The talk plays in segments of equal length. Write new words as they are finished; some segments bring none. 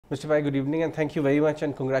Mr. Pai, good evening and thank you very much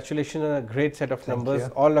and congratulations on a great set of numbers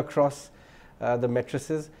all across the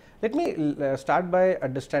matrices. Let me start by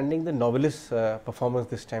understanding the Novelis performance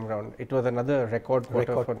this time around. It was another record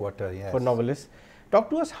quarter for Novelis. Talk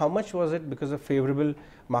to us, how much was it because of favorable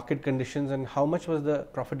market conditions and how much was the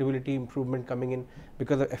profitability improvement coming in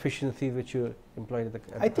because of efficiencies which you employed?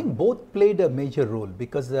 I think both played a major role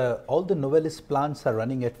because all the Novelis plants are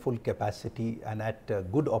running at full capacity and at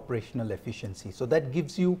good operational efficiency. So that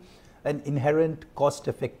gives you an inherent cost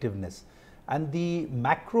effectiveness. And the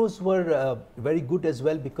macros were very good as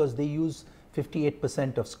well because they use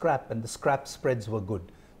 58% of scrap and the scrap spreads were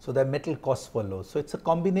good. So their metal costs were low. So it's a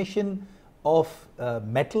combination of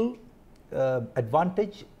metal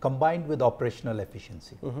advantage combined with operational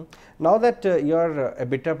efficiency. Now that your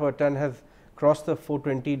EBITDA per ton has crossed the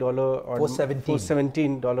 $420 or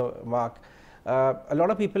 $417 mark, a lot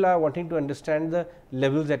of people are wanting to understand the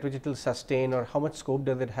levels at which it will sustain or how much scope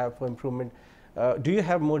does it have for improvement. Do you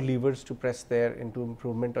have more levers to press there into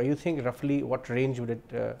improvement, or you think roughly what range would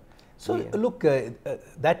it So look,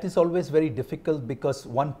 that is always very difficult because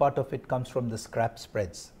one part of it comes from the scrap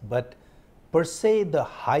spreads, but per se, the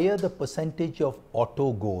higher the percentage of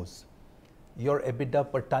auto goes, your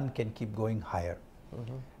EBITDA per ton can keep going higher.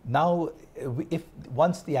 Now, if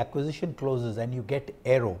once the acquisition closes and you get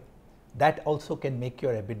aero, that also can make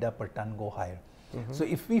your EBITDA per ton go higher. So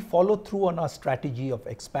if we follow through on our strategy of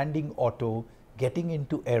expanding auto, getting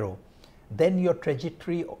into aero, then your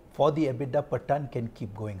trajectory for the EBITDA per ton can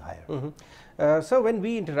keep going higher. So when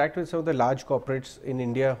we interact with some of the large corporates in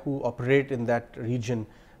India who operate in that region,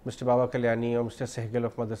 Mr. Baba Kalyani or Mr. Sehgal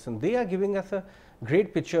of Motherson, they are giving us a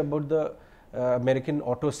great picture about the American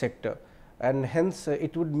auto sector, and hence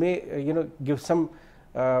it would give some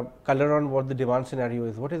color on what the demand scenario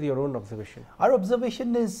is. What is your own observation? Our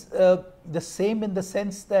observation is the same in the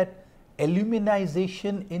sense that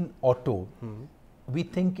aluminization in auto we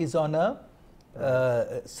think is on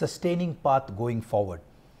a sustaining path going forward,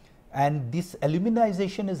 and this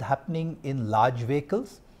aluminization is happening in large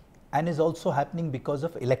vehicles and is also happening because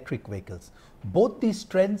of electric vehicles. Both these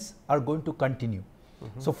trends are going to continue.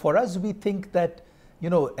 So for us, we think that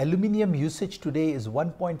aluminium usage today is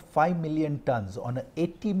 1.5 million tons on an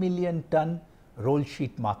 80 million ton roll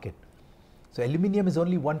sheet market. So aluminium is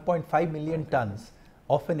only 1.5 million tons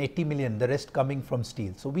of an 80 million, the rest coming from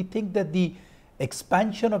steel. So we think that the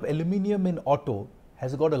expansion of aluminium in auto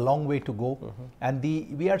has got a long way to go, and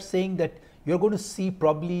we are saying that you're going to see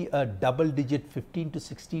probably a double-digit 15 to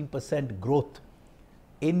 16% growth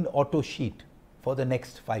in auto sheet for the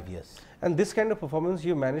next 5 years. And this kind of performance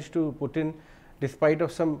you managed to put in despite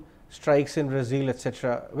of some strikes in Brazil,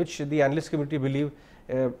 etc., which the analyst community believe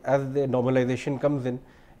as the normalization comes in,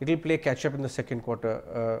 it will play catch up in the second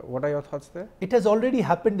quarter. What are your thoughts there? It has already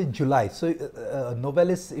happened in July. So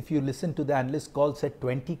Novelis, if you listen to the analyst call, said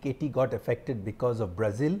 20 KT got affected because of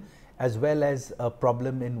Brazil, as well as a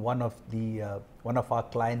problem in one of our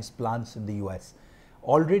clients' plants in the US.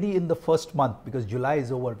 Already in the first month, because July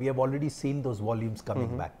is over, we have already seen those volumes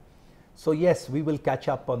coming back. So yes, we will catch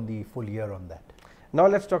up on the full year on that. Now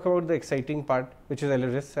let's talk about the exciting part, which is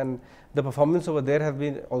Aleris, and the performance over there has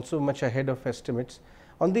been also much ahead of estimates.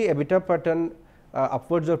 On the EBITDA per ton,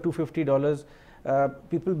 upwards of $250,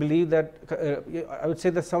 people believe that, I would say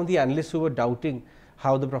that some of the analysts who were doubting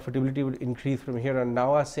how the profitability would increase from here and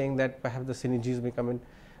now are saying that perhaps the synergies may come in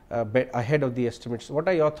ahead of the estimates. What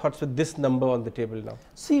are your thoughts with this number on the table now?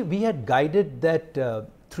 See, we had guided that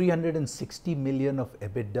 360 million of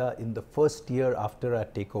EBITDA in the first year after our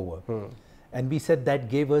takeover. And we said that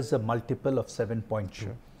gave us a multiple of 7.2.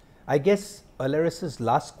 I guess Aleris's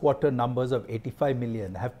last quarter numbers of 85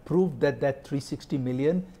 million have proved that 360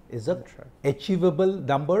 million is a achievable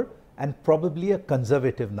number and probably a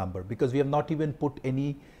conservative number, because we have not even put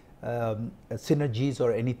any synergies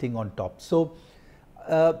or anything on top. So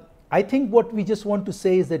I think what we just want to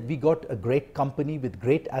say is that we got a great company with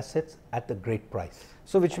great assets at a great price.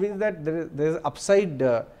 So which means that there is upside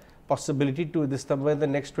possibility to this number in the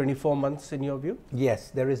next 24 months in your view? Yes,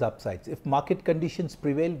 there is upsides. If market conditions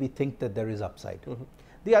prevail, we think that there is upside.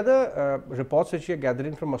 The other reports which you are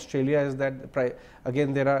gathering from Australia is that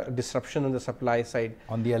again there are disruption on the supply side.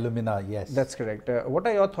 On the alumina, yes. That's correct. What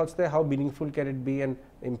are your thoughts there? How meaningful can it be and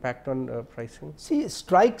impact on pricing? See,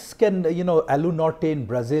 strikes can, Alunorte in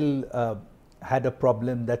Brazil had a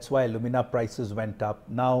problem. That's why alumina prices went up.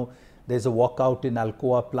 Now there's a walkout in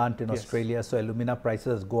Alcoa plant in Australia, so alumina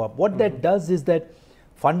prices go up. What that does is that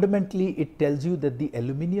fundamentally it tells you that the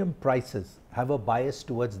aluminium prices have a bias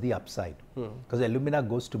towards the upside, because alumina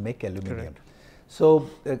goes to make aluminium. So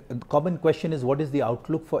the common question is, what is the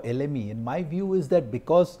outlook for LME? And my view is that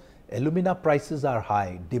because alumina prices are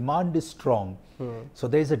high, demand is strong, so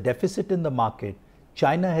there is a deficit in the market.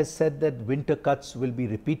 China has said that winter cuts will be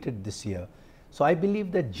repeated this year. So I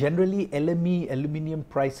believe that generally LME aluminium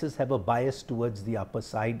prices have a bias towards the upper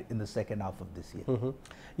side in the second half of this year.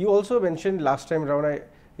 You also mentioned last time around,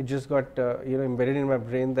 it just got embedded in my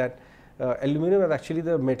brain that aluminum is actually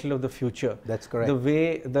the metal of the future. That's correct. The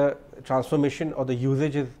way the transformation or the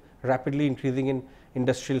usage is rapidly increasing in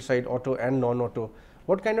industrial side, auto and non-auto.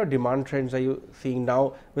 What kind of demand trends are you seeing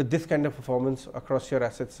now with this kind of performance across your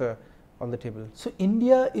assets on the table? So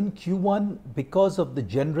India in Q1, because of the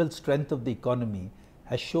general strength of the economy,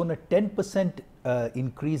 has shown a 10%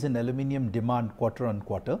 increase in aluminium demand quarter on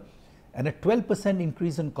quarter and a 12%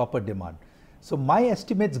 increase in copper demand. So my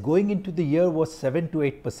estimates going into the year was 7 to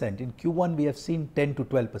 8%. In Q1 we have seen 10 to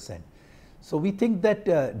 12%. So we think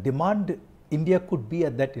that demand, India could be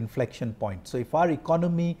at that inflection point. So if our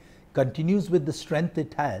economy continues with the strength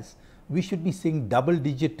it has, we should be seeing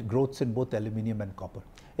double-digit growths in both aluminium and copper.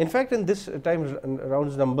 In fact, in this time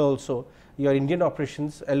rounds number also, your Indian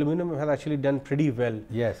operations, aluminum has actually done pretty well.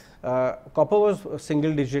 Yes. Copper was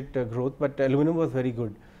single-digit growth, but aluminum was very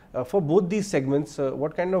good. For both these segments,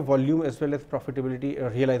 what kind of volume as well as profitability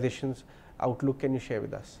realizations outlook can you share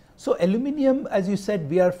with us? So aluminium, as you said,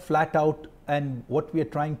 we are flat out, and what we are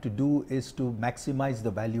trying to do is to maximize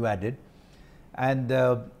the value added, and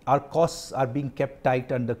our costs are being kept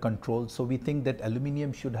tight under control. So we think that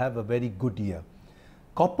aluminium should have a very good year.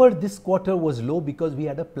 Copper this quarter was low because we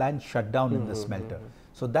had a planned shutdown in the smelter.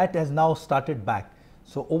 So that has now started back.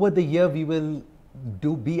 So over the year we will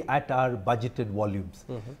be at our budgeted volumes.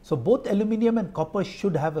 So both aluminium and copper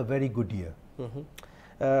should have a very good year.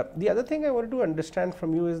 The other thing I wanted to understand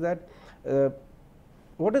from you is that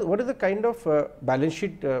what is the kind of balance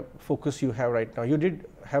sheet focus you have right now? You did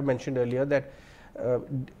have mentioned earlier that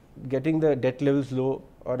getting the debt levels low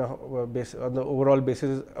on the overall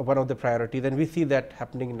basis is one of the priorities, and we see that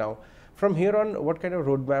happening now. From here on, what kind of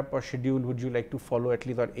roadmap or schedule would you like to follow, at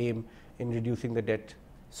least or aim in reducing the debt?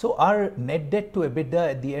 So our net debt to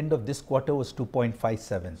EBITDA at the end of this quarter was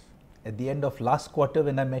 2.57. At the end of last quarter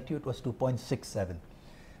when I met you, it was 2.67.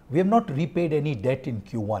 We have not repaid any debt in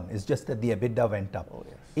Q1. It's just that the EBITDA went up. Oh,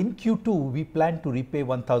 yes. In Q2, we plan to repay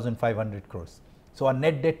 1,500 crores. So our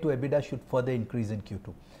net debt to EBITDA should further increase in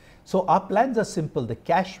Q2. So our plans are simple. The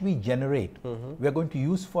cash we generate, we are going to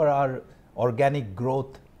use for our organic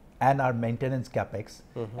growth and our maintenance capex,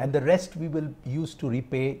 and the rest we will use to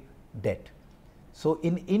repay debt. So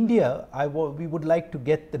in India, we would like to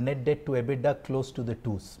get the net debt to EBITDA close to the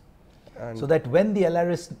 2s. And so that when the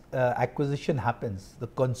LRS acquisition happens, the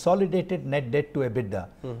consolidated net debt to EBITDA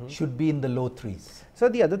should be in the low 3s. So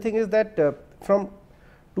the other thing is that from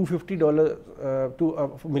 $250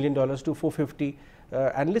 to million to 450,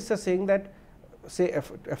 analysts are saying that say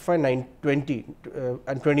FY 20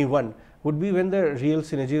 and 21 would be when the real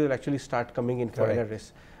synergy will actually start coming in for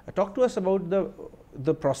LRS. Talk to us about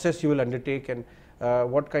the process you will undertake, and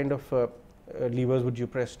what kind of levers would you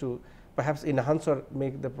press to perhaps enhance or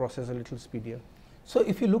make the process a little speedier? So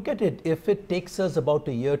if you look at it, if it takes us about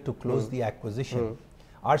a year to close the acquisition,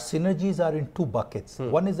 our synergies are in 2 buckets.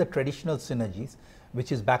 One is the traditional synergies,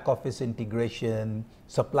 which is back office integration,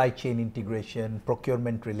 supply chain integration,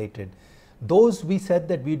 procurement related. Those we said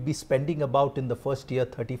that we'd be spending about in the first year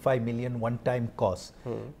 35 million one-time costs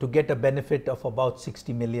to get a benefit of about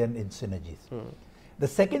 60 million in synergies. The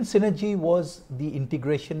second synergy was the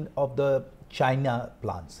integration of the China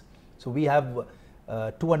plants. So we have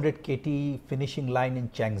 200 KT finishing line in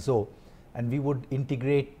Changzhou, and we would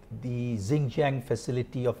integrate the Xinjiang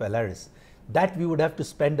facility of LRS. That we would have to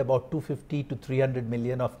spend about 250 to 300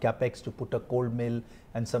 million of capex to put a cold mill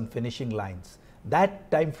and some finishing lines. That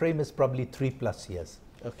time frame is probably 3+ years.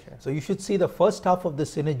 Okay. So you should see the first half of the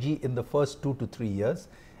synergy in the first 2 to 3 years,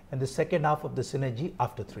 and the second half of the synergy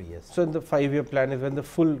after 3 years. So in the 5-year plan is when the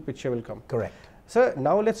full picture will come. Correct. So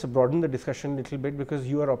now let's broaden the discussion a little bit, because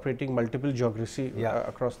you are operating multiple geography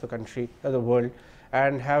across the country, the world,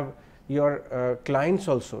 and have your clients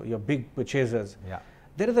also, your big purchasers. Yeah.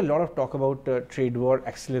 There is a lot of talk about trade war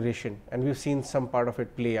acceleration, and we've seen some part of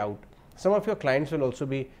it play out. Some of your clients will also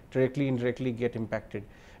be directly, indirectly get impacted.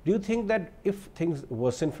 Do you think that if things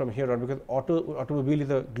worsen from here on, because automobile is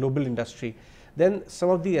a global industry, then some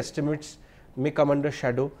of the estimates may come under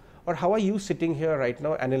shadow? Or how are you sitting here right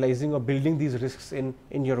now analyzing or building these risks in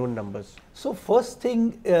your own numbers? So first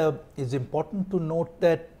thing is important to note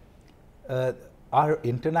that our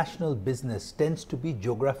international business tends to be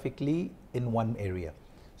geographically in one area.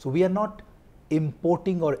 So we are not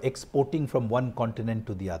importing or exporting from one continent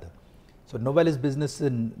to the other. So Novelis business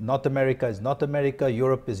in North America is North America,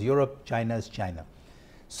 Europe is Europe, China is China.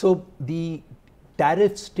 So the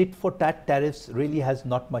tariffs, tit for tat tariffs, really has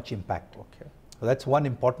not much impact. Okay. So that's one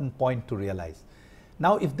important point to realize.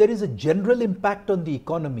 Now, if there is a general impact on the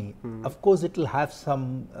economy, of course, it will have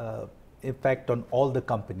some effect on all the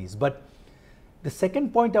companies. But the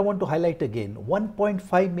second point I want to highlight again,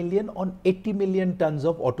 1.5 million on 80 million tons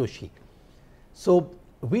of auto sheet. So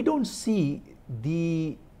we don't see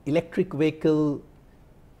the electric vehicle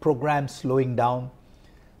program slowing down.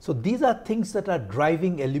 So these are things that are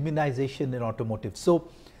driving aluminization in automotive. So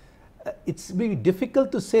it's very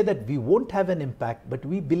difficult to say that we won't have an impact, but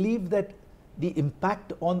we believe that the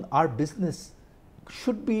impact on our business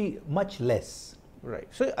should be much less. Right.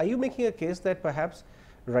 So are you making a case that perhaps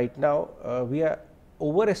right now we are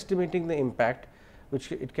overestimating the impact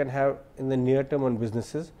which it can have in the near term on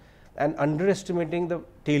businesses and underestimating the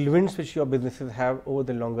tailwinds which your businesses have over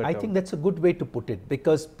the longer term? I think that's a good way to put it,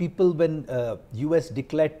 because people, when US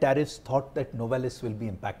declared tariffs, thought that Novelis will be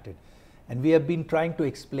impacted. And we have been trying to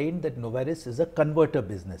explain that Novelis is a converter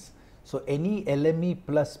business. So any LME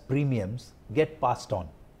plus premiums get passed on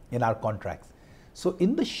in our contracts. So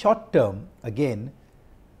in the short term, again,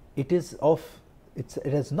 it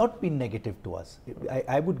has not been negative to us.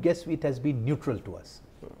 I would guess it has been neutral to us.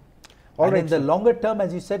 And in the longer term,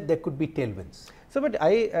 as you said, there could be tailwinds. So, but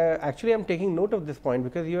I actually am taking note of this point,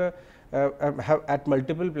 because you have at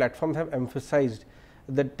multiple platforms have emphasized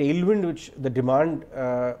the tailwind which the demand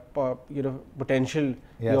potential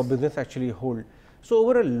your business actually hold. So,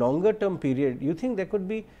 over a longer term period, you think there could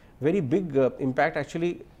be very big impact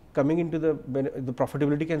actually coming into the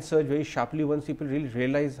profitability can surge very sharply once people really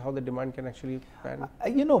realize how the demand can actually pan?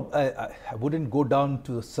 I wouldn't go down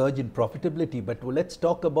to a surge in profitability, but let's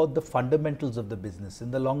talk about the fundamentals of the business.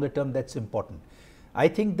 In the longer term, that's important. I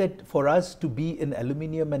think that for us to be in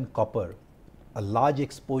aluminium and copper, a large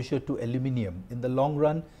exposure to aluminium in the long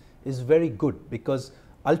run is very good, because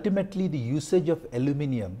ultimately the usage of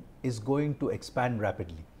aluminium is going to expand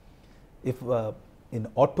rapidly. If in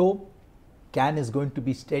auto, can is going to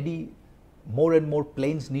be steady, more and more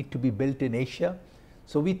planes need to be built in Asia.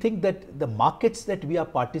 So we think that the markets that we are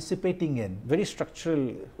participating in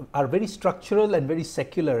are very structural and very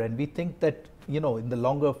secular, and we think that in the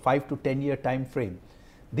longer 5 to 10 year time frame,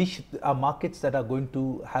 these are markets that are going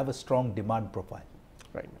to have a strong demand profile.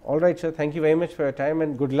 Right. All right, sir. Thank you very much for your time,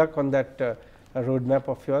 and good luck on that roadmap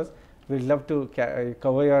of yours. We'd love to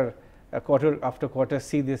cover your quarter after quarter,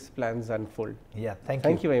 see these plans unfold. Yeah, thank you.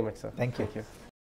 Thank you very much, sir. Thank you. Thank you.